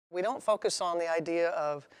We don't focus on the idea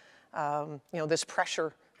of, this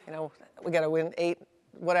pressure, we got to win 8,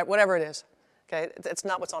 whatever it is, okay? It's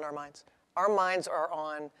not what's on our minds. Our minds are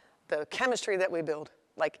on the chemistry that we build,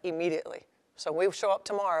 like immediately. So when we show up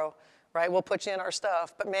tomorrow, right, we'll put you in our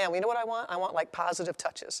stuff, but man, you know what I want? I want like positive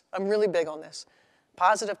touches. I'm really big on this.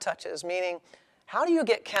 Positive touches, meaning how do you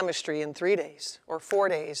get chemistry in 3 days or 4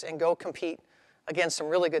 days and go compete against some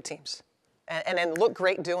really good teams and then look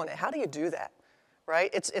great doing it? How do you do that? Right?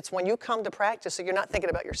 It's when you come to practice, so you're not thinking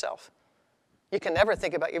about yourself. You can never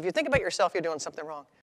think about, if you think about yourself, you're doing something wrong.